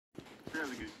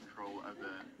fairly good control of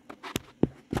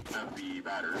the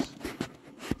batters.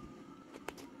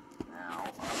 Now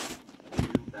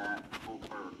to that for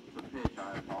the pitch,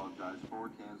 I apologize, for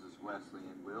Kansas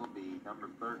Wesleyan will be number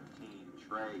 13,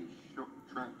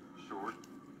 Trent Short.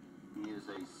 He is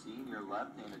a senior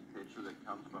left-handed pitcher that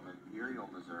comes from Imperial,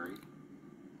 Missouri.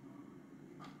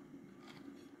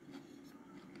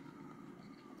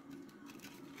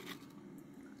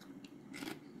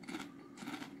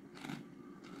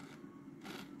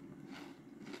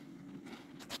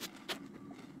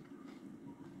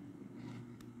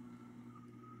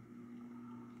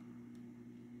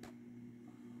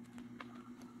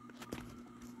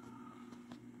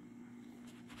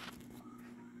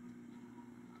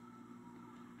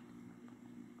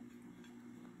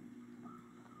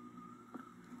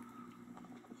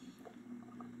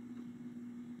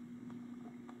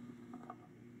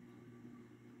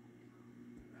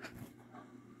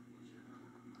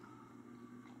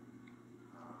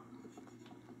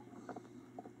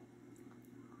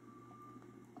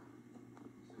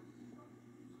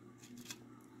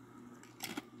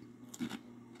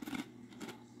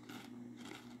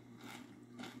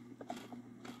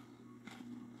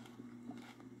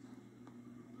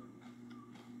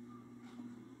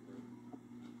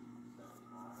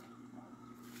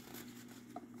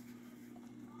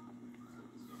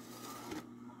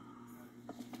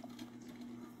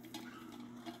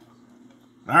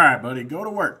 All right, buddy, go to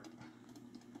work.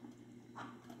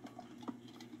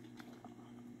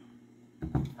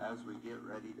 As we get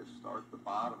ready to start the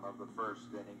bottom of the first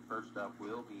inning, first up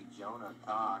will be Jonah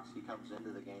Cox. He comes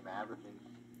into the game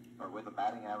with a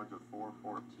batting average of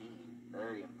 .414.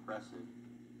 Very impressive.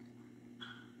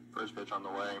 First pitch on the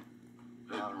way.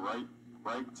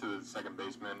 Right to the second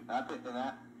baseman. That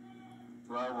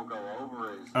throw will go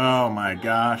over his... Oh, my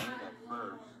gosh.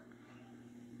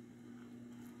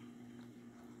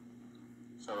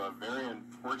 So a very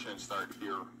unfortunate start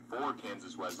here for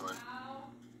Kansas Wesleyan.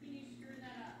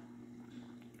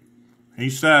 He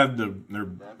said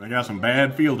they got some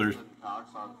bad fielders.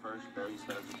 Cox on first base,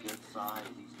 that's a good sign.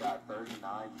 He's got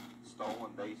 39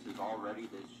 stolen bases already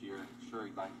this year. I'm sure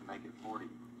he'd like to make it 40.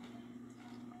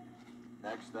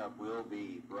 Next up will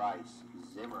be Bryce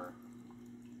Zimmer.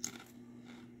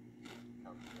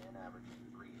 Comes in averaging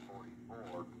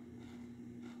 .344.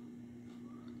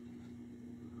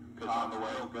 Pitch on the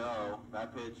way. Will go.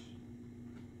 That pitch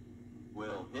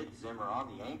will hit Zimmer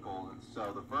on the ankle, and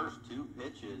so the first two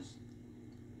pitches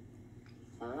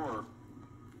for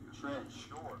Trent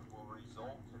Short will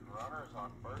result in runners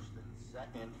on first and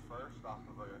second. First off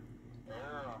of an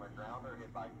error on a grounder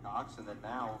hit by Cox, and then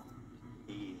now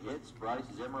he hits Bryce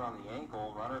Zimmer on the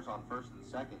ankle. Runners on first and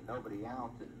second, nobody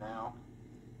out, and now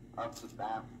up to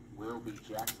bat will be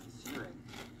Jackson Searing.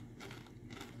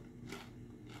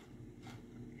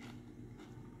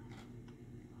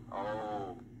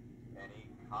 Oh, and he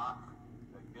caught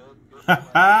a good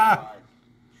by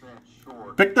Trent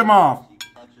Short. Picked him off. He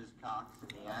catches Cox in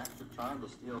the act of trying to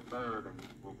steal third, and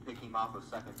will pick him off of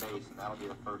second base, and that'll be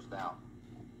the first out.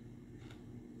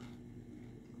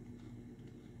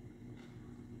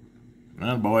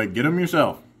 Oh, boy, get him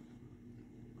yourself.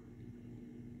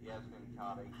 He has been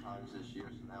caught 8 times this year,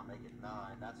 so now make it 9.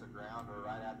 That's a grounder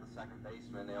right at the second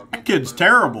baseman. That kid's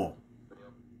terrible. But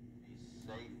he'll be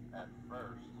safe at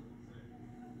first.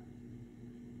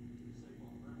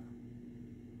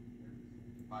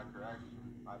 My correction.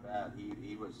 My bad.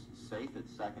 He was safe at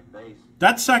second base.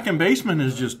 That second baseman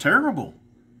is just terrible.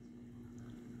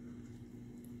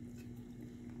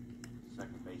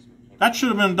 Second baseman came That should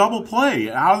have been a double play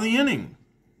out of the inning.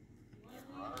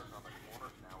 runners on the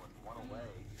corners now with 1 away.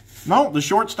 No, the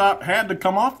shortstop had to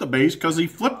come off the base because he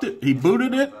flipped it. He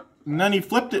booted it, and then he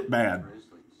flipped it bad. Grizzlies.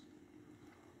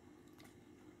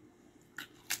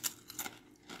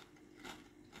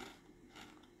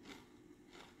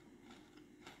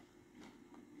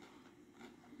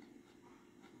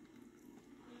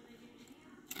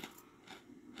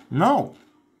 No.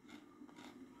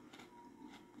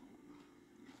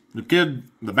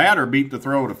 The batter beat the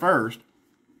throw to first,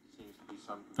 Seems to be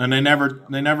some and they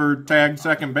never tagged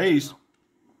second base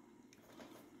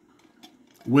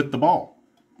with the ball.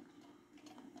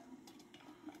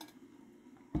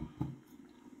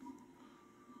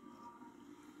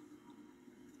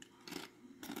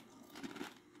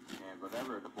 and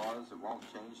whatever it was, it won't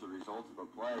change the results of the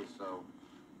play, so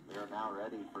they are now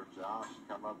ready for Josh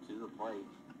to come up to the plate.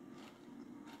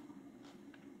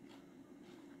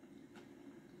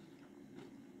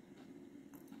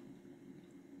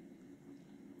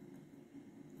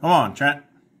 Come on, Trent.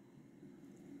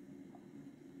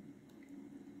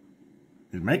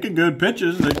 He's making good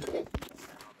pitches.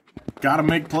 got to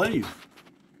make plays.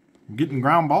 Getting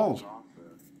ground balls.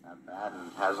 At bat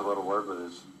and has a little word with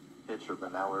his pitcher,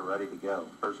 but now we're ready to go.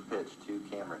 First pitch to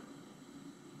Cameron.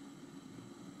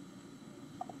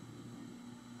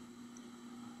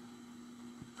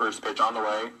 First pitch on the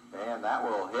way. And that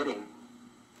will hit him.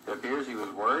 It appears he was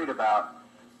worried about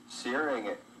searing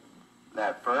it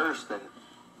at first and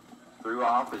threw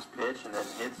off his pitch and then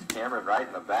hits Cameron right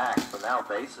in the back. So now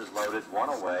bases loaded, one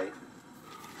away.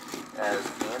 As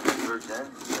Camden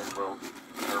Virgin will,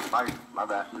 or my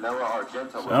bad, Noah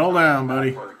Argento will settle down,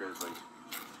 buddy. For the Grizzlies.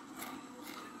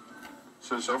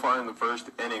 So far in the first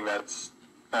inning, that's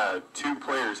 2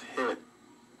 players hit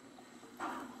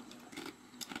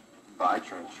By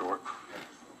Trent short.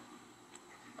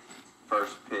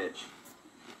 First pitch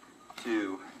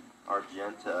to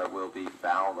Argenta will be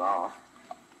fouled off.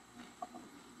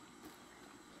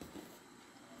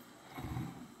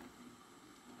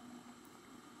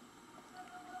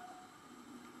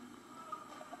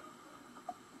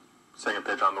 Second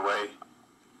pitch on the way.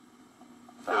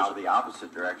 Foul the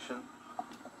opposite direction.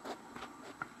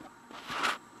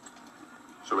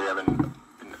 So we have an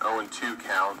 0-2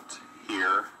 count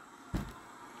here.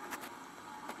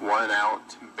 1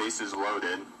 out, bases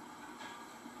loaded.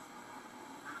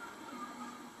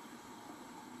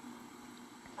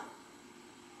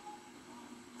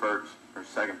 First or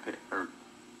second pitch, or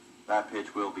that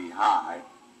pitch will be high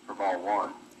for ball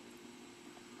 1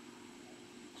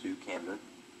 to Camden.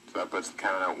 So that puts the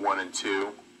count at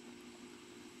 1-2.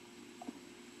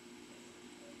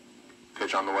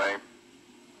 Pitch on the way.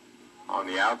 On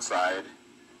the outside,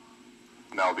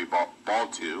 that'll be ball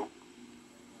 2.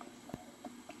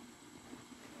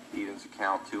 Evens the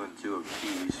count 2-2 of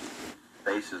Keys.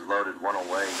 Bases loaded, 1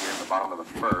 away here in the bottom of the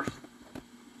first.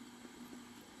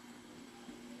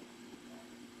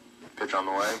 Pitch on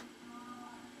the way.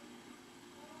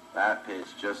 That pitch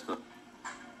just a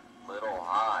little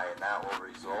high, and that will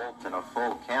result in a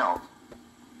full count.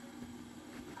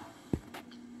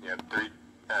 Yeah,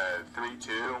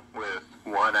 3-2 with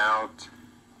 1 out.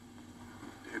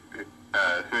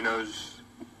 Who knows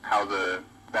how the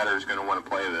batter is going to want to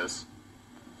play this.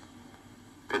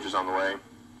 Pitch is on the way.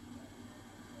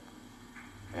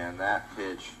 And that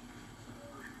pitch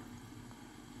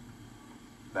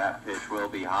will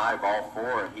be high, ball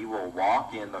 4, and he will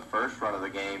walk in the first run of the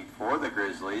game for the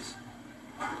Grizzlies.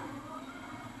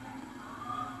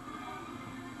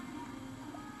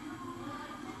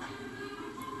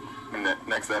 And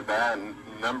next at bat,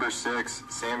 number 6,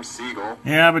 Sam Siegel.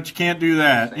 Yeah, but you can't do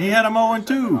that. He had him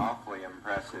 0-2. Awfully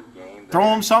impressive game.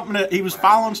 Throw him something that he was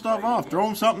fouling stuff off. Throw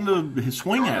him something to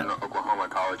swing at. Oklahoma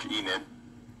College, Enid.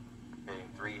 Hitting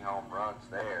 3 home runs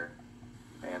there.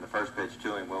 And the first pitch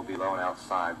to him will be low and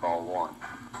outside, ball 1.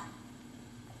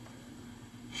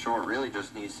 Short really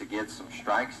just needs to get some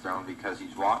strikes thrown because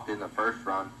he's walked in the first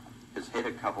run, has hit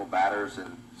a couple batters,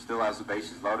 and still has the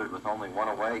bases loaded with only 1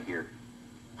 away here.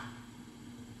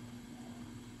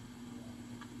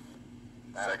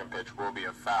 Second pitch will be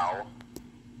a foul.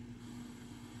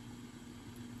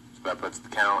 So that puts the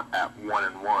count at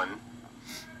 1-1.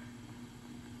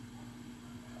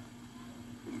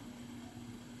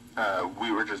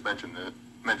 We were just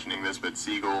mentioning this, but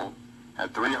Siegel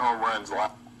had 3 home runs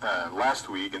last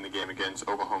week in the game against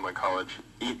Oklahoma College,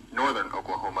 Northern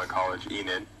Oklahoma College,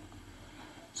 Enid.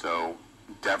 So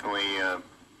definitely a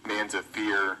man to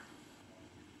fear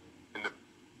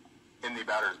in the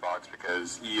batter's box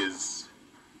because he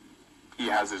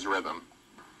has his rhythm.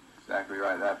 Exactly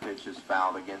right. That pitch is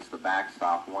fouled against the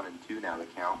backstop. 1-2 now the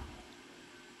count.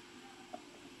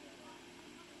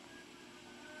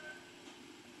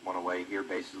 One away here,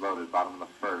 bases loaded, bottom of the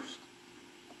first.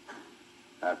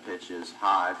 That pitch is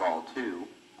high, ball 2.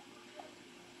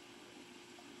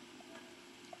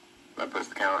 That puts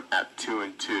the count at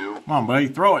 2-2. Come on, buddy,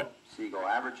 throw it. Siegel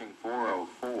averaging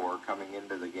 .404 coming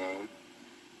into the game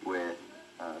with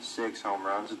 6 home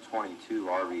runs and 22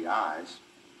 RBIs.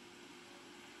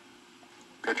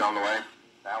 Pitch on the way.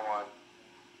 That one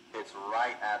hits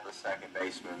right at the second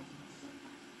baseman.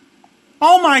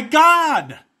 Oh, my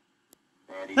God.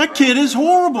 And he That kid is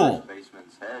horrible. First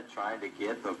baseman's head trying to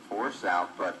get the force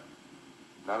out, but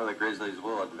none of the Grizzlies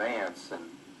will advance, and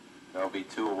there'll be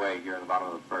 2 away here in the bottom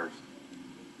of the first.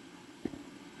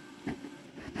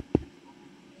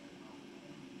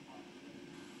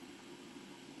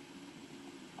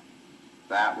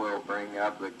 That will bring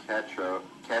up the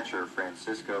catcher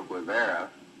Francisco Guevara.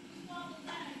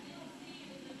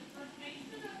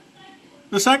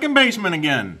 The second baseman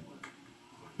again.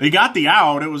 They got the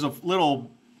out. It was a little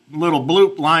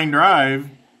bloop line drive.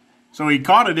 So he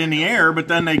caught it in the air, but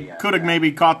then they could have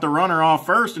maybe caught the runner off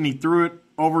first, and he threw it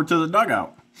over to the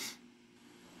dugout.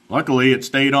 Luckily, it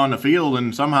stayed on the field,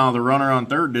 and somehow the runner on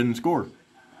third didn't score.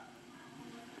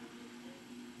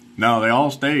 No, they all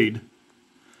stayed.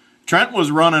 Trent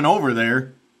was running over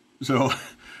there, so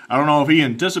I don't know if he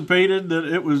anticipated that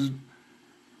it was.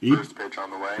 First pitch on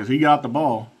the way. Because he got the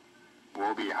ball.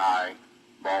 Will be high.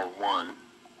 Ball 1.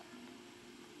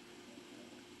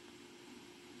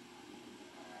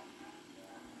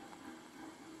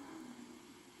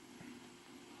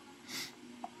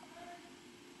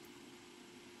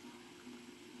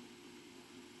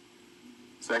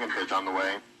 Second pitch on the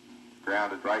way.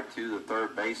 Grounded right to the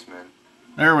third baseman.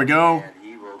 There we go. And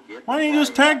he will get Why didn't you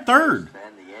just tag third?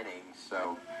 And the inning,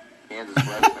 so Kansas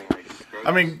Wesleyan escapes.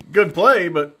 I mean, good play,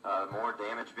 but More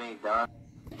damage being done.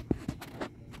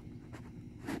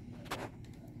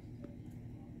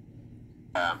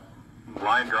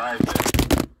 Line drive in.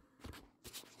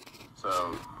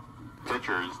 So,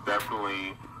 pitchers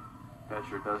definitely.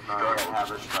 Pitcher does not yet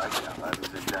have a strikeout. That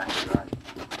is exactly right.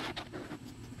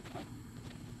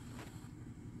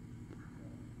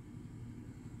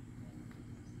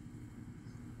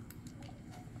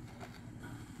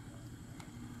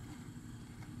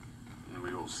 And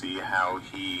we will see how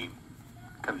he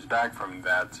comes back from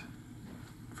that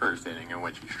first inning in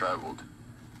which he struggled.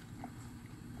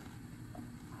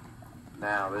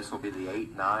 Now, this will be the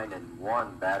 8, 9, and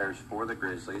 1 batters for the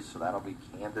Grizzlies, so that'll be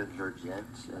Camden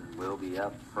Jurgent and will be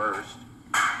up first.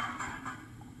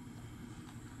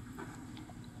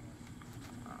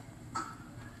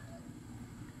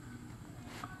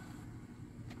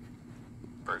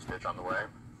 First pitch on the way.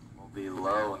 Will be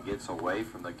low and gets away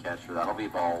from the catcher. That'll be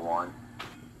ball 1.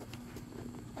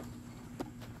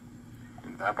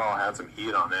 And that ball had some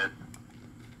heat on it.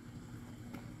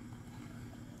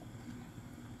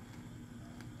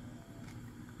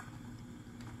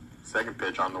 Second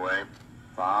pitch on the way.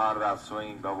 Thought about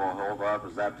swinging, but will hold up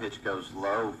as that pitch goes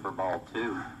low for ball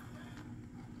 2.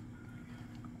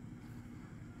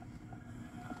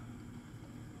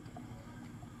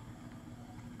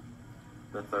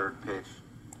 The third pitch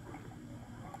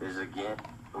is again,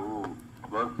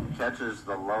 look, catches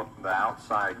the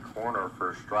outside corner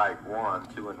for strike 1,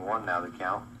 2-1 now the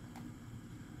count.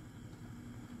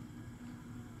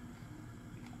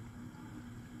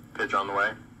 Pitch on the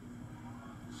way.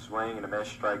 Swing and a miss,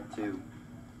 strike 2.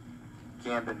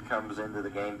 Camden comes into the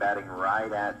game batting right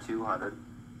at 200.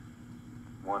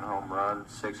 1 home run,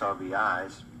 6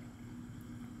 RBIs.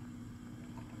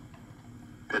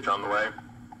 Pitch on the way.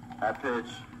 That pitch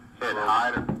Hit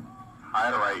high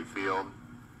to right field.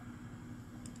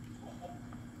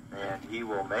 and he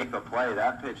will make a play.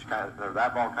 That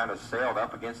ball kind of sailed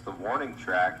up against the warning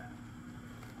track,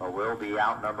 but will be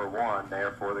out number 1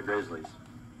 there for the Grizzlies.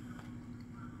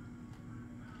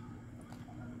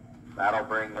 That'll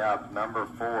bring up number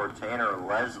 4, Tanner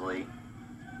Leslie.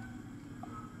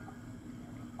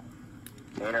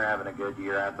 Tanner having a good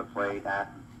year at the plate,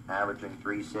 averaging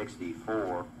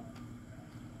 364.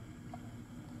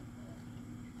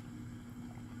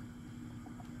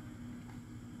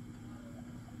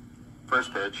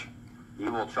 First pitch. He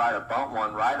will try to bunt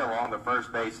one right along the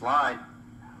first base line,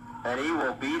 and he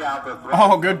will beat out the throw.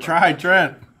 oh, good try,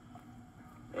 Trent.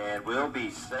 And will be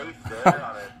safe there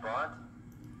on a bunt.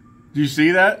 Did you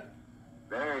see that?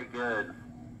 Very good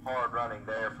hard running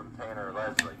there from Tanner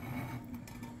Leslie.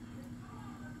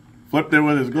 Flipped it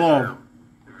with his glove.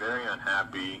 Very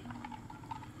unhappy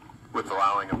with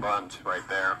allowing a bunt right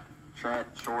there. Trent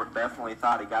Short definitely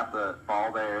thought he got the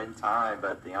ball there in time,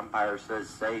 but the umpire says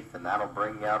safe, and that'll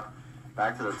bring up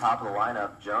back to the top of the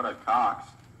lineup, Jonah Cox.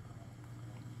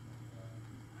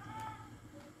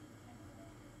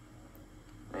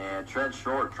 And Trent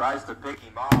Short tries to pick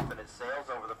him off, and it sails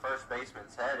over the first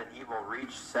baseman's head, and he will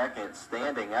reach second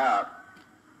standing up.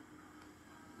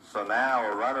 So now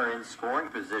a runner in scoring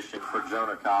position for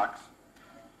Jonah Cox,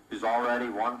 who's already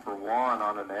 1 for 1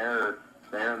 on an error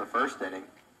there in the first inning.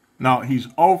 No, he's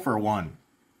 0 for 1,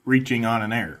 reaching on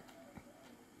an error.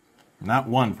 Not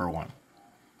 1 for 1.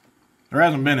 There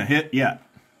hasn't been a hit yet.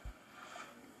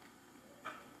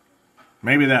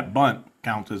 Maybe that bunt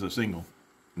counts as a single,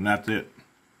 and that's it.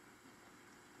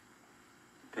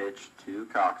 Pitch to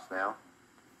Cox now.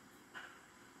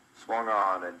 Swung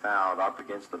on and fouled up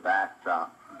against the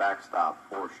backstop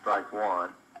for strike 1.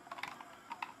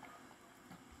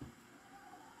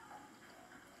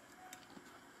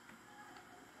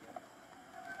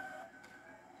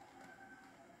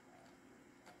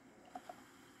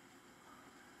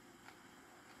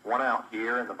 One out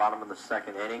here in the bottom of the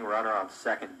second inning. Runner on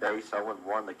second base,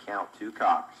 0-1 the count to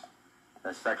Cox.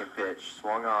 The second pitch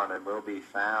swung on and will be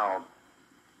fouled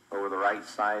over the right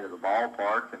side of the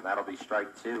ballpark, and that'll be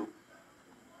strike 2.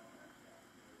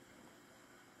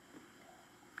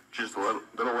 Just a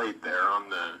little late there on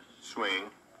the swing.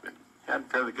 But had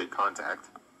fairly good contact.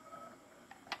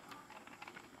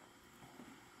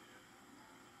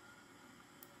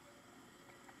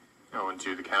 Going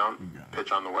to the count.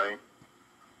 Pitch on the way.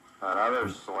 Another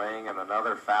swing and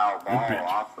another foul ball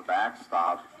off the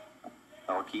backstop.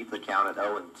 That'll keep the count at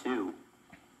 0-2.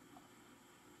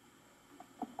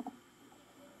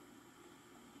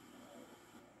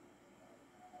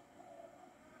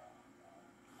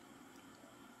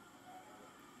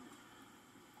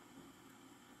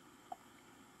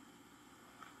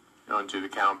 Going to the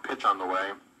count. Pitch on the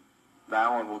way.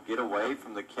 That one will get away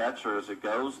from the catcher as it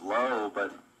goes low,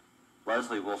 but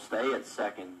Leslie will stay at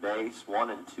second base.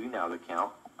 1-2 now the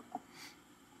count.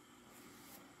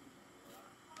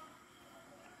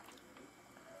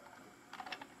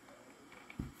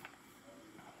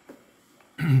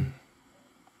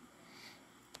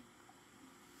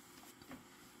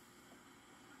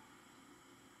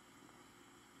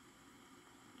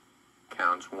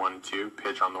 Counts 1-2.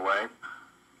 Pitch on the way.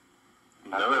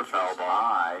 Another foul ball.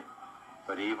 High,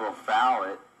 but he will foul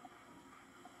it.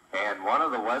 And one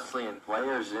of the Wesleyan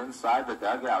players inside the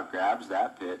dugout grabs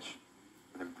that pitch.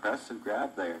 An impressive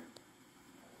grab there.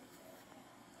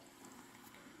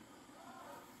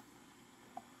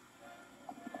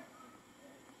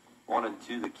 One and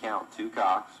two the count. 2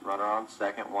 Cox. Runner on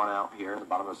second. 1 out here in the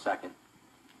bottom of the second.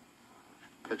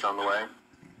 Pitch on the way.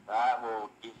 That will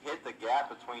hit the gap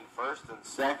between first and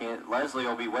second. Leslie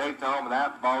will be waved home, and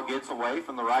that ball gets away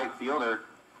from the right fielder.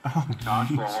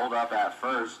 Cox will hold up at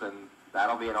first, and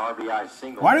that'll be an RBI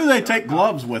single. Why do they take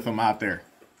gloves with them out there?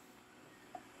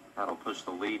 That'll push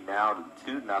the lead now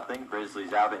to 2-0.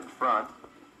 Grizzlies out in front.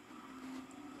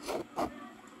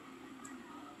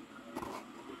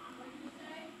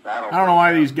 I don't know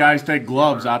why these guys take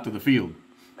gloves out to the field.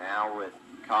 Now with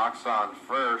Cox on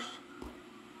first.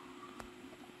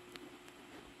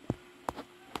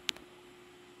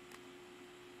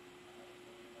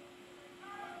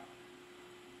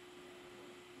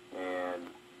 And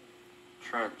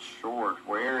Trent short,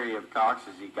 wary of Cox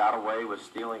as he got away with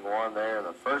stealing one there in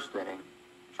the first inning.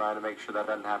 Trying to make sure that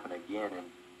doesn't happen again, and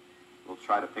we'll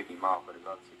try to pick him off, but is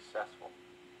unsuccessful.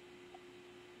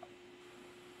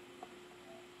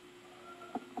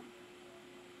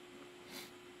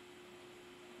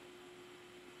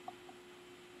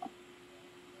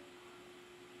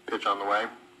 Pitch on the way.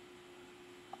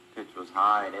 Pitch was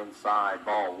high and inside,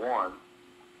 ball 1.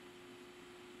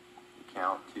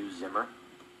 Count to Zimmer.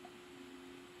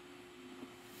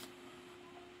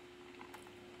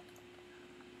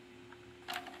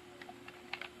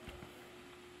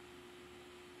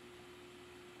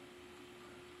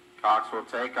 Cox will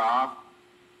take off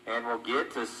and will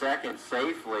get to second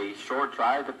safely. Short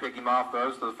tried to pick him off,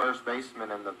 throws to the first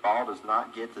baseman, and the ball does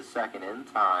not get to second in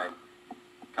time.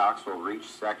 Cox will reach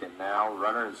second now.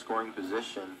 Runner in scoring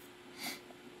position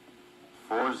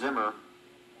for Zimmer.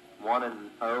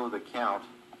 1-0 the count.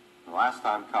 The last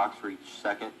time Cox reached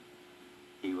second,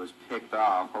 he was picked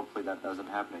off. Hopefully that doesn't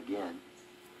happen again.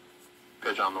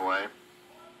 Pitch on the way.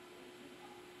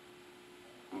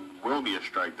 Will be a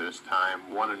strike this time.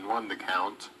 1-1 the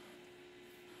count.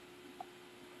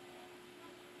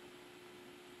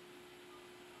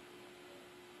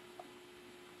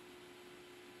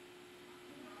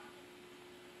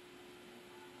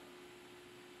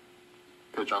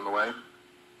 Pitch on the way.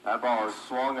 That ball is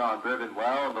swung on, driven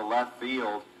well to left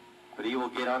field, but he will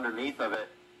get underneath of it.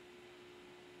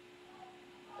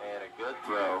 And a good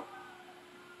throw.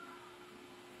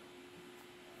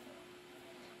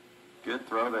 Good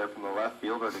throw there from the left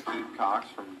fielder to keep Cox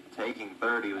from taking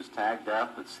third. He was tagged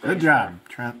up, but stayed. Good job,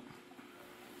 Trent.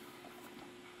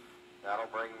 That'll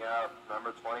bring up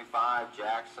number 25,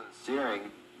 Jackson Searing,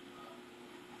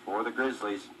 for the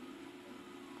Grizzlies.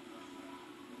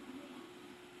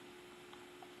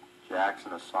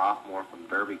 Jackson, a sophomore from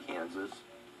Derby, Kansas.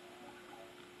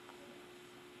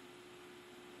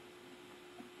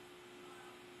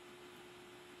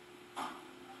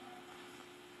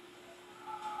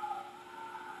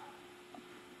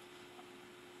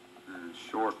 And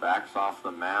short backs off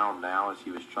the mound now as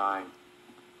he was trying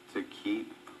to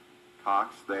keep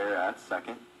Cox there at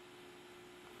second.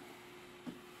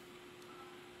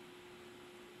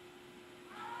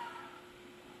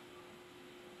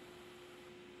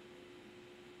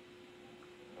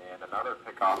 Another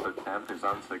pickoff attempt is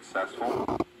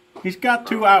unsuccessful. He's got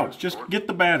 2 outs. Just get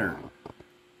the batter.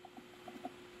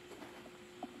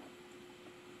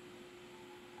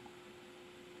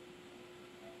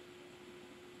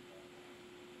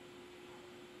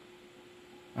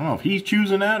 I don't know if he's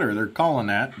choosing that or they're calling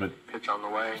that, but Pitch on the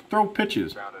way. throw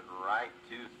pitches. Grounded right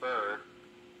to third.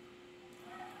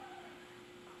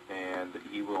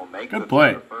 He will make Good the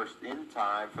play. first in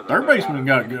time for the Third baseman out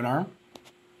got a inning. good arm.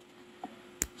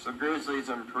 So Grizzlies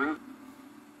improved.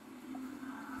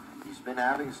 He's been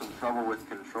having some trouble with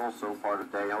control so far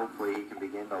today. Hopefully he can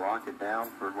begin to lock it down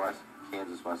for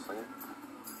Kansas Wesleyan.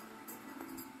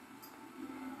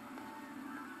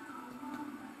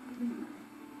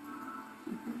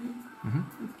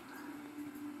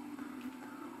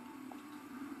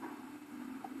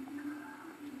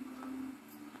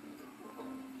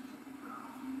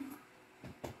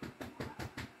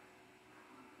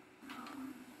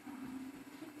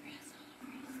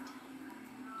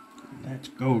 Let's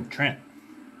go, Trent.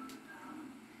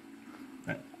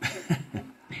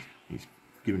 He's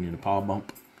giving you the paw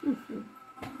bump.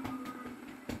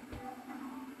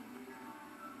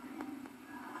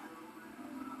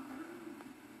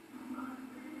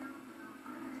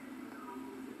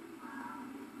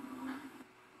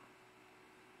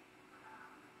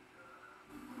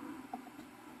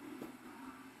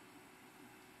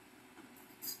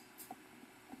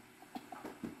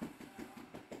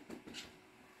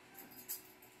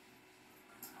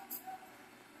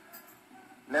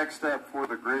 Next up for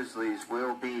the Grizzlies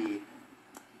will be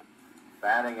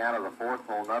batting out of the fourth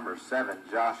hole, number 7,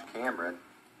 Josh Cameron.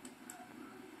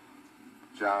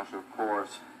 Josh, of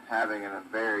course, having a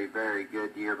very, very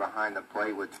good year behind the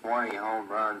plate with 20 home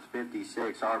runs,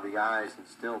 56 RBIs, and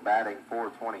still batting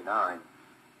 .429.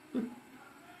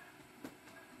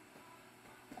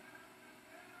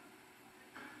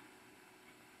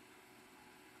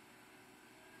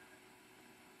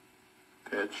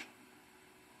 Pitch.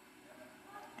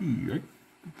 Yeah.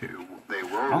 They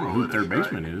will I don't know roll who it the third strike.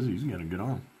 baseman is. He's got a good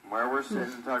arm. Where we're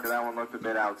sitting, Tucker, that one looked a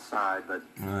bit outside, but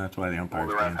That's why the Well, umpire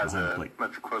the ref stands has behind the a plate.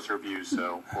 much closer view,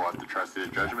 so we'll have to trust his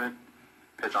judgment.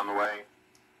 Pitch on the way.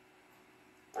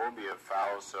 Will be a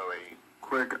foul, so a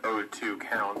quick 0-2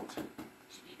 count.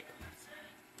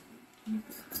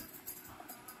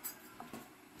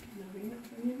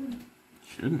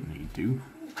 Shouldn't need to.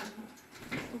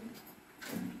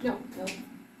 No.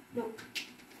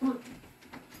 Come on.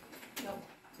 No.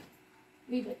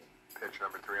 Leave it. Pitch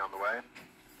number 3 on the way.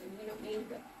 And we don't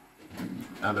need it.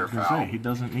 Another I was gonna foul. say, he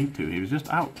doesn't need to. He was just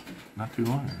out not too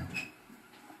long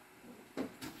ago.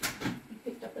 He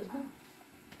picked up his ball.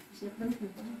 He's never heard of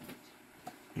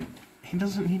it. He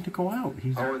doesn't need to go out.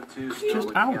 He's 0-2 just still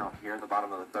would out. count here in the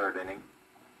bottom of the third inning.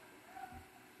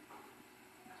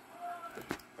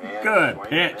 And Good swing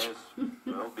pitch. and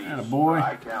miss will be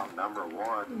Attaboy. strikeout number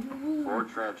 1 for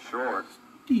Trent Short.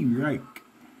 right.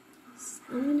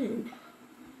 Spinning.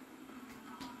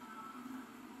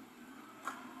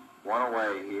 One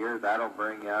away here. That'll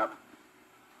bring up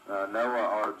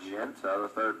Noah Argenta, the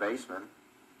third baseman.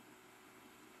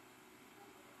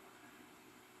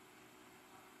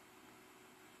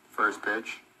 First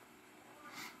pitch.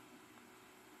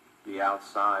 Be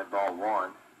outside, ball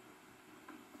 1.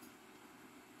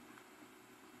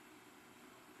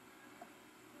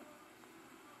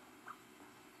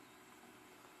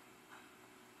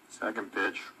 Second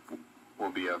pitch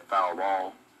will be a foul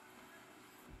ball.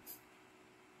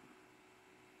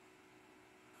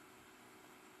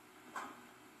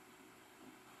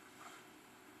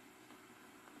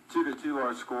 Two to two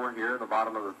our score here in the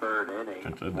bottom of the third inning.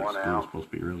 I said that One school's out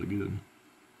supposed to be really good.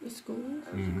 The scores?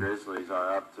 as the Grizzlies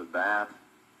are up to bat.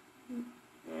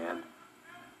 And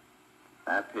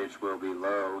that pitch will be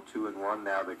low. 2-1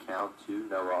 now to count to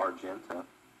Noah Argenta.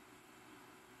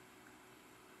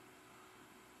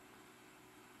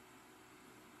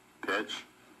 Pitch.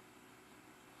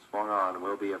 Swung on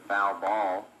will be a foul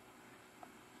ball.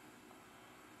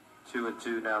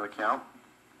 2-2 now the count.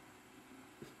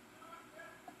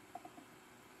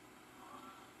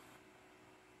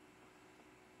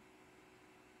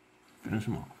 Finish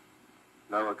him off.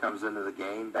 Noah comes into the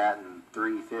game batting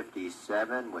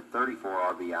 .357 with 34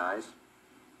 RBIs.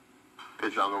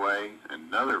 Pitch on the way.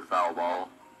 Another foul ball.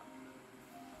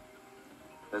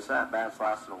 This at-bat's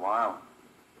lasting a while.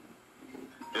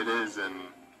 It is in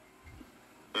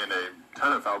a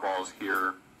ton of foul balls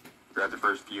here throughout the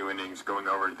first few innings going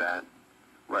over to that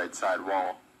right side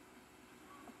wall.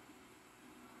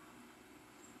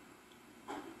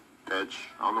 Pitch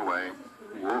on the way.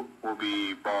 Will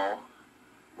be ball.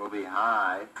 Will be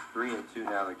high. 3-2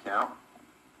 now the count.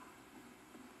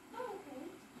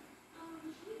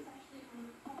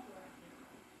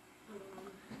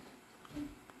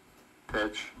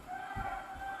 Pitch.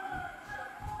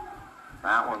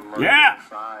 That one looked Yeah.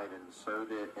 inside, and so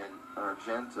did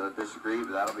Argenta disagree,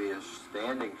 but that'll be a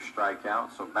standing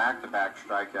strikeout. So back-to-back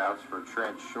strikeouts for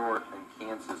Trent Short and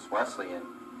Kansas Wesleyan.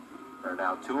 They're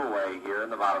now 2 away here in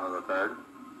the bottom of the third.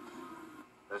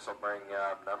 This will bring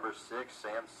up number 6,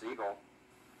 Sam Siegel.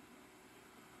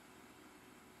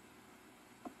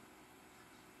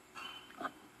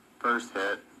 First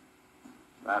hit.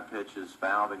 That pitch is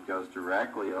fouled and goes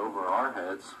directly over our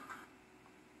heads.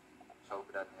 Let's hope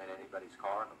it doesn't hit anybody's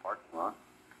car in the parking lot.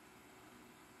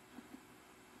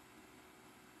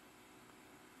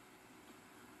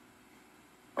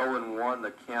 Oh, and 1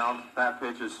 the count. That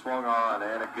pitch is swung on,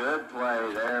 and a good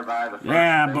play there by the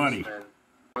first buddy. baseman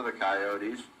for the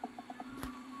Coyotes.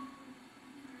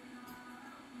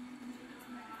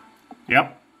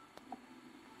 Yep.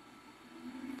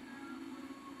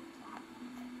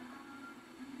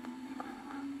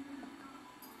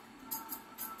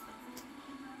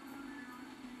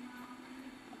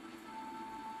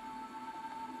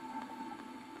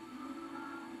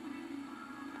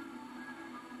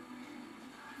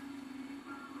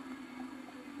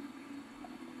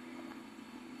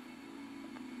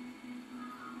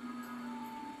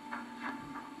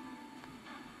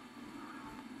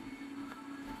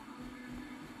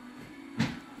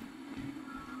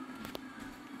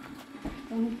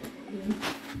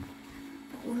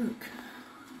 Work.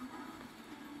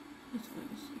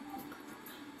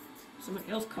 Somebody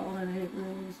else called and I didn't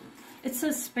realize it. It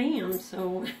says spam,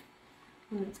 so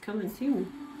when it's coming to me.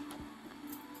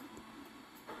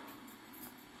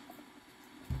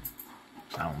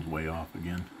 Sounds way off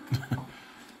again.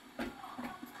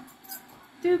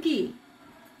 Dookie.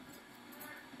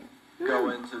 Go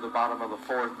into the bottom of the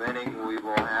 4th inning. We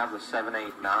will have the 7,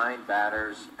 8, 9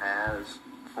 batters as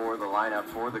for the lineup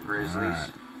for the Grizzlies. Right.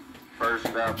 First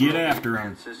up, Get after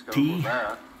him, Francisco T.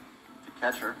 Rivera, the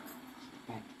catcher.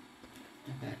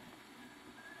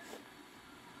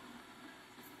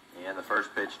 And the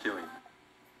first pitch to him.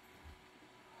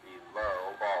 Be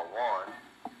low, ball 1.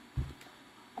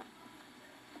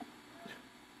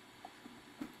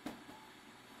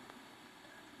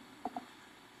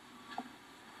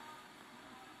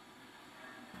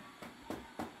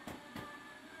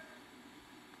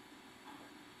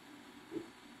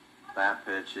 That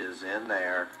pitch is in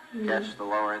there. Catch the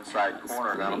lower inside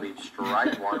corner. That'll be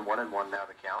strike 1. 1-1 now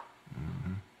the count.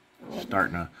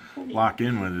 Starting to lock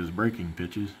in with his breaking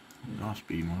pitches,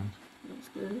 off-speed ones, That's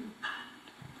good.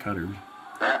 cutters.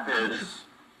 That pitch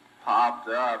popped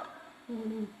up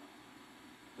in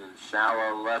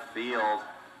shallow left field,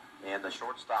 and the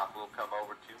shortstop will come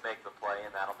over to make the play,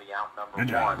 and that'll be out number Good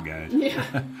job, 1 guys.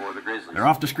 Yeah. for the Grizzlies. They're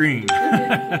off the screen.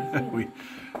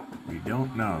 we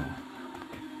don't know.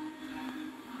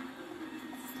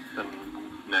 Then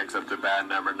next up to bat,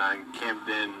 number 9,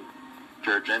 Camden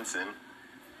Jurgensen.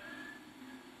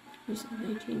 Was it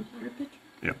 1900 pitch?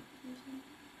 Yep.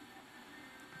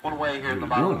 One way here in the They were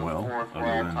bottom of doing the well, 4th, other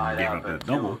well than tied gave up up at that 2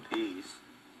 double. apiece.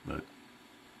 But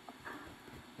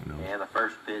you know, And the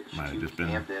first pitch Might have to just been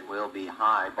Camden will be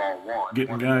high, ball 1.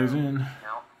 getting 1 guys down. in.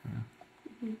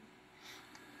 Count.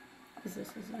 Is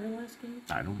this his last game?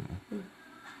 I don't know.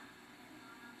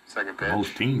 Second For most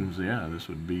pitch. teams, yeah, this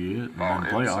would be it. And Ball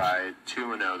then playoffs. inside,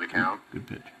 2-0 the count. Good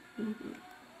pitch.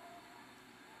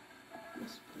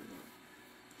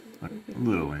 Must be A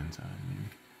little inside, maybe.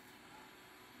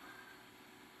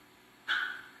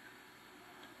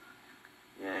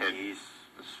 Yeah, he's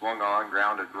swung on,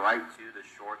 grounded right to the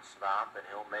shortstop, and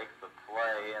he'll make the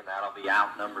play, and that'll be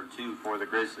out number 2 for the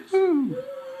Grizzlies. Next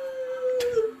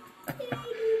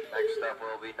up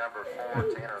will be number 4,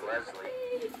 Tanner Leslie.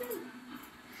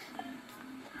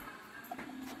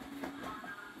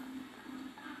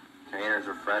 Tanner's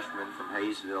a freshman from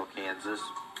Hayesville, Kansas.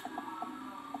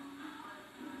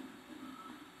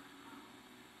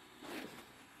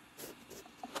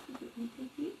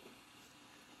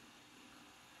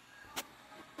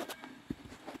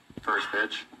 First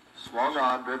pitch. Swung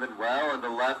on, driven well into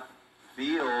left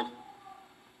field,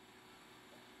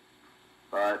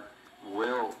 but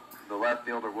the left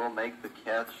fielder will make the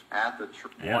catch at the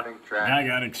Yep. warning track. I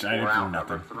got excited for for out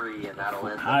number nothing. 3, and that'll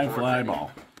end the High 4th fly inning.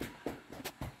 ball.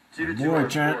 2-2 Boy, our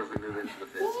Trent. score as we move into the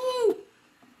 5th.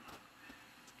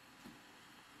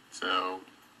 So,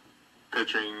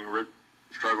 pitching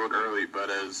struggled early, but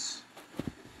has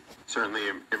certainly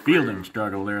improved Fielding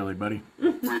struggled early, buddy.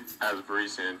 as of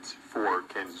recent for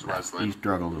Kansas He Westland.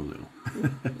 struggled a little.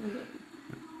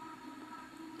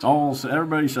 It's all,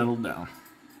 everybody settled down.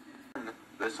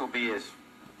 This will be his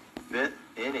 5th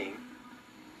inning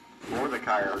for the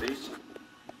Coyotes.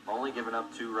 Only giving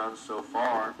up 2 runs so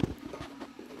far.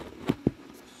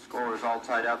 Score is all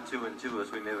tied up 2-2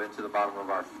 as we move into the bottom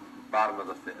of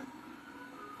the 5th.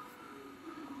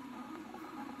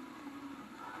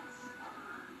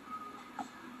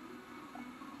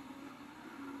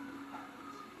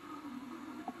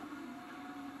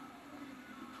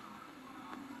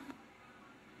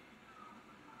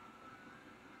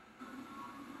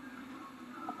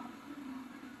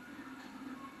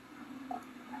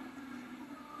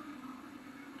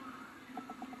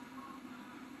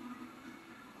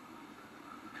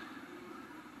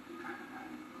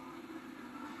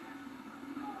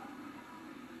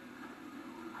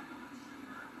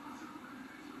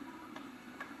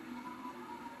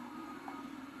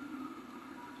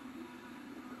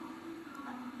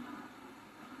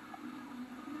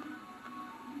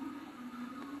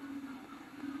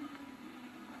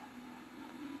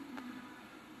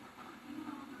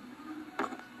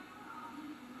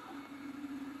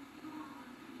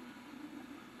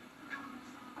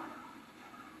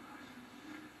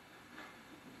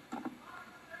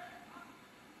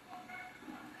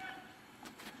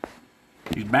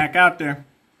 He's back out there.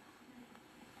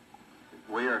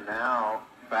 We are now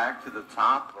back to the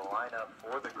top of the lineup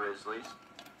for the Grizzlies,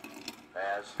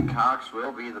 as Cox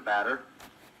will be the batter.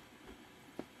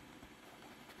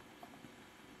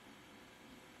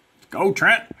 Go,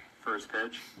 Trent. First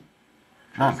pitch.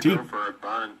 Come on, Tries to T. go for a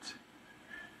bunt.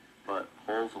 But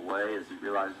pulls away as he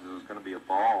realizes it was going to be a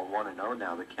ball. 1-0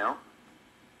 now the count.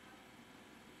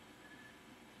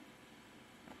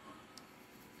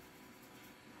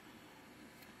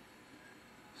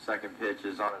 Second pitch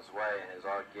is on his way and is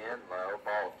again low.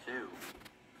 Ball 2.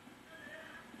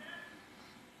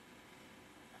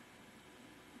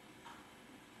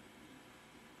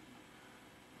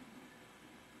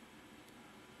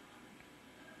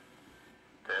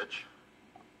 Pitch.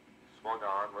 Swung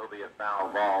on, will be a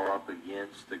foul ball up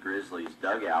against the Grizzlies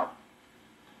dugout.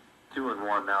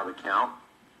 2-1 now the count.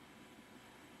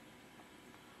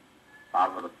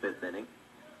 Bottom of the 5th inning.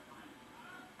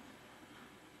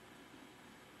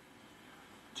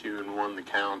 2-1 the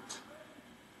count.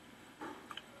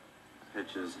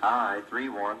 Pitch is high,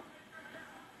 3-1.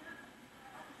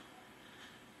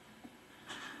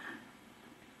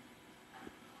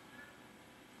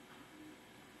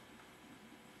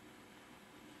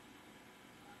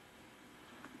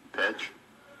 Pitch.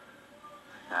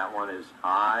 That one is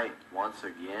high once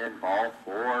again. Ball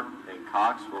 4, and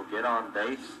Cox will get on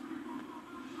base.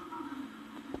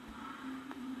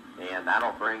 And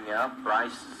that'll bring up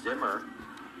Bryce Zimmer.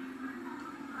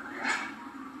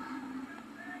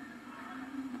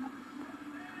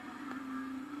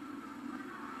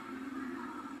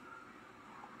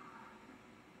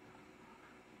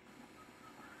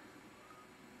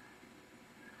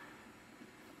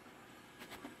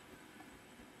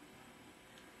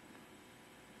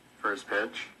 First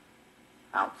pitch.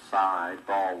 Outside,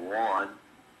 ball 1.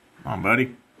 Come on,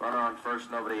 buddy. Runner on first,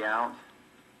 nobody out.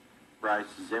 Bryce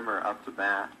Zimmer up to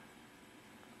bat.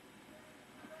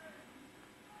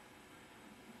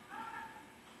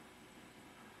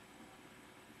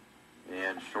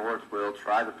 And Short will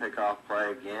try the pickoff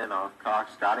play again on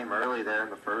Cox. Got him early there in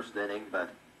the first inning,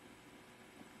 but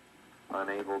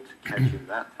unable to catch him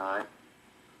that time.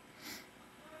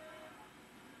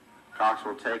 Cox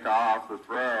will take off. The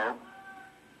throw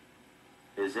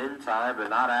is in time, but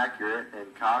not accurate,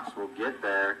 and Cox will get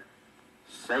there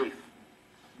safe.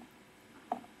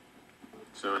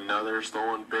 So another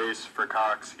stolen base for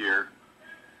Cox here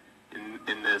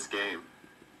in this game.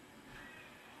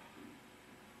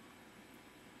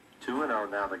 2-0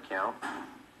 now the count.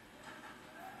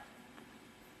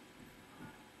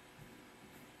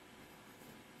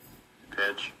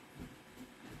 Pitch.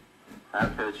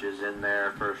 That pitch is in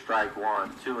there for strike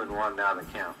 1. 2-1 now the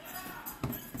count.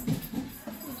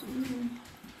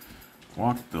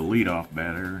 Walked the leadoff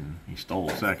batter, and he stole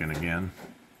second again.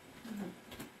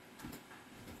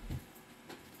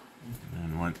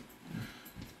 And went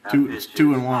That two. pitch It's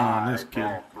 2-1 is on high. this kid.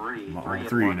 Ball 3. Ball 3-1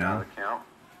 3 now now. the count.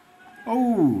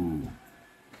 Oh,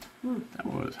 that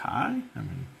was high. I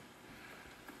mean,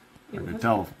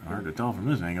 hard to tell from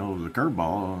this angle. It was a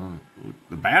curveball.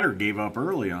 The batter gave up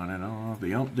early on it. I don't know if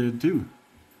the ump did too.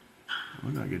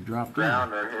 Looked like it dropped down.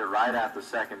 Grounder hit right at the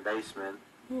second baseman.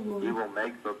 He will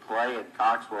make the play, and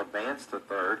Cox will advance to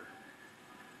third.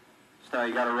 So now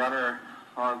you got a runner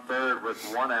on third with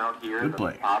 1 out here. Good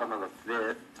play. The bottom of the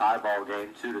 5th. Tie ball game,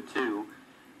 2-2.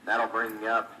 That'll bring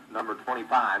up number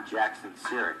 25, Jackson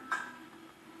Searing.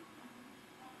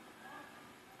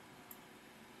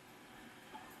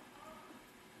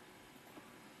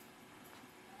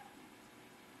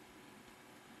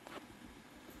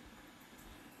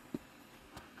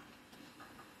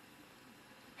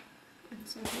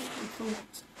 So I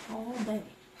focused all day,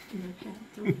 and I've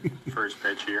had 3. First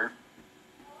pitch here.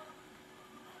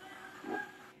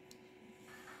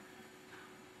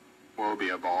 Will be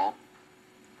a ball.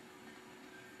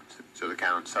 So the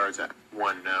count starts at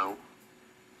 1-0.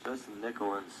 Just a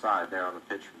nickel inside there on the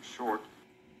pitch from Short.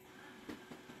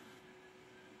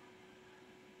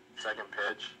 Second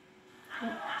pitch.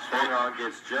 Swung on,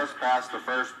 gets just past the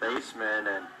first baseman,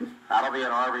 and that'll be an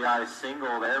RBI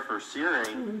single there for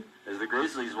Searing, as the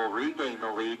Grizzlies will regain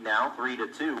the lead now,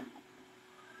 3-2.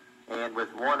 And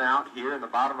with 1 out here in the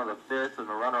bottom of the 5th and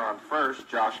the runner on first,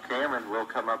 Josh Cameron will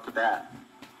come up to bat.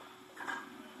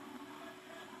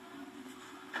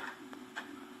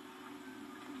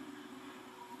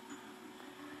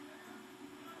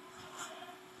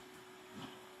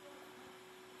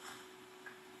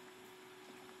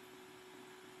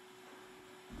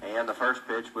 And the first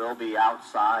pitch will be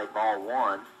outside, ball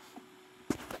 1.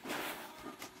 This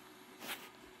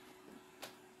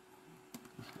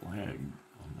lag on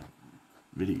the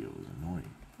video is annoying.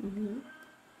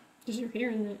 Because you're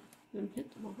hearing them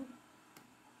hit the ball.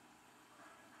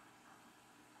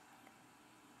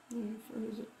 You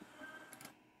froze it.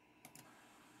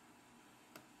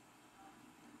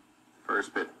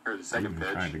 First pitch, or the second Even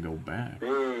pitch. trying to go back.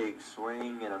 Big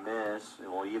swing and a miss. It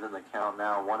will even the count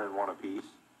now, 1-1 apiece.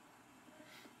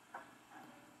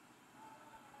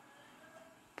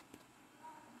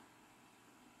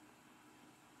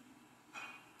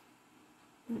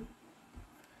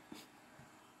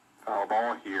 Foul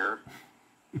ball here.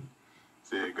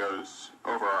 See, it goes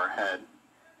over our head.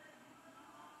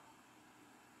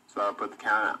 So I'll put the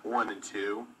count at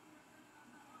 1-2.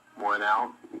 1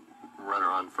 out. Runner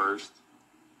on first.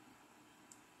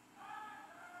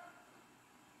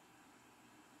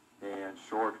 And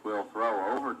Short will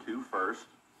throw over to first.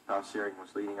 Thought Searing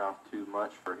was leading off too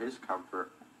much for his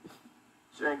comfort.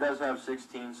 Searing does have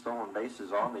 16 stolen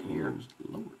bases on the year.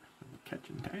 Lower. Catch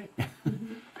and tag.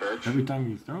 Pitch. Every time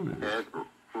you throw it. Hit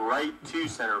right to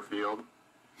center field.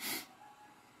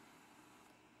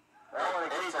 Oh,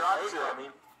 and he drops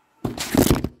it.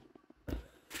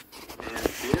 And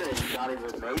Searing not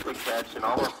even made the catch and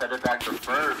almost headed back to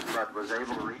first, but was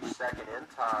able to reach second in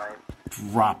time.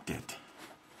 Dropped it.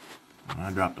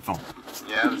 I dropped the phone.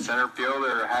 Yeah, the center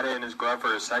fielder had it in his glove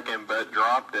for a second, but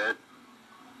dropped it.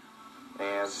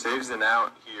 And saves an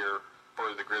out here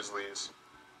for the Grizzlies.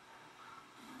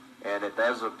 And it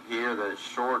does appear that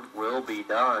Short will be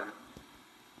done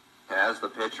as the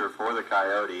pitcher for the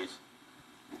Coyotes.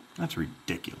 That's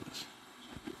ridiculous.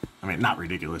 I mean, not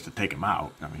ridiculous to take him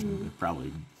out. I mean, they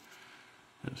probably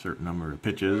had a certain number of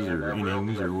pitches And or there will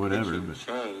innings be a or whatever. pitching But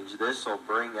change. This will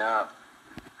bring up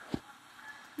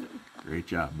great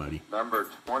job, buddy. number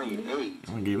 28.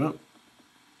 I gave up.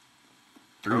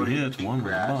 3 Cody hits, 1 was a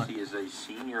Grass. bunt. He is a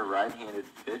senior right-handed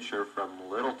pitcher from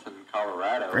Littleton,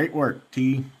 Colorado. Great work,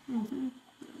 T. Mm-hmm.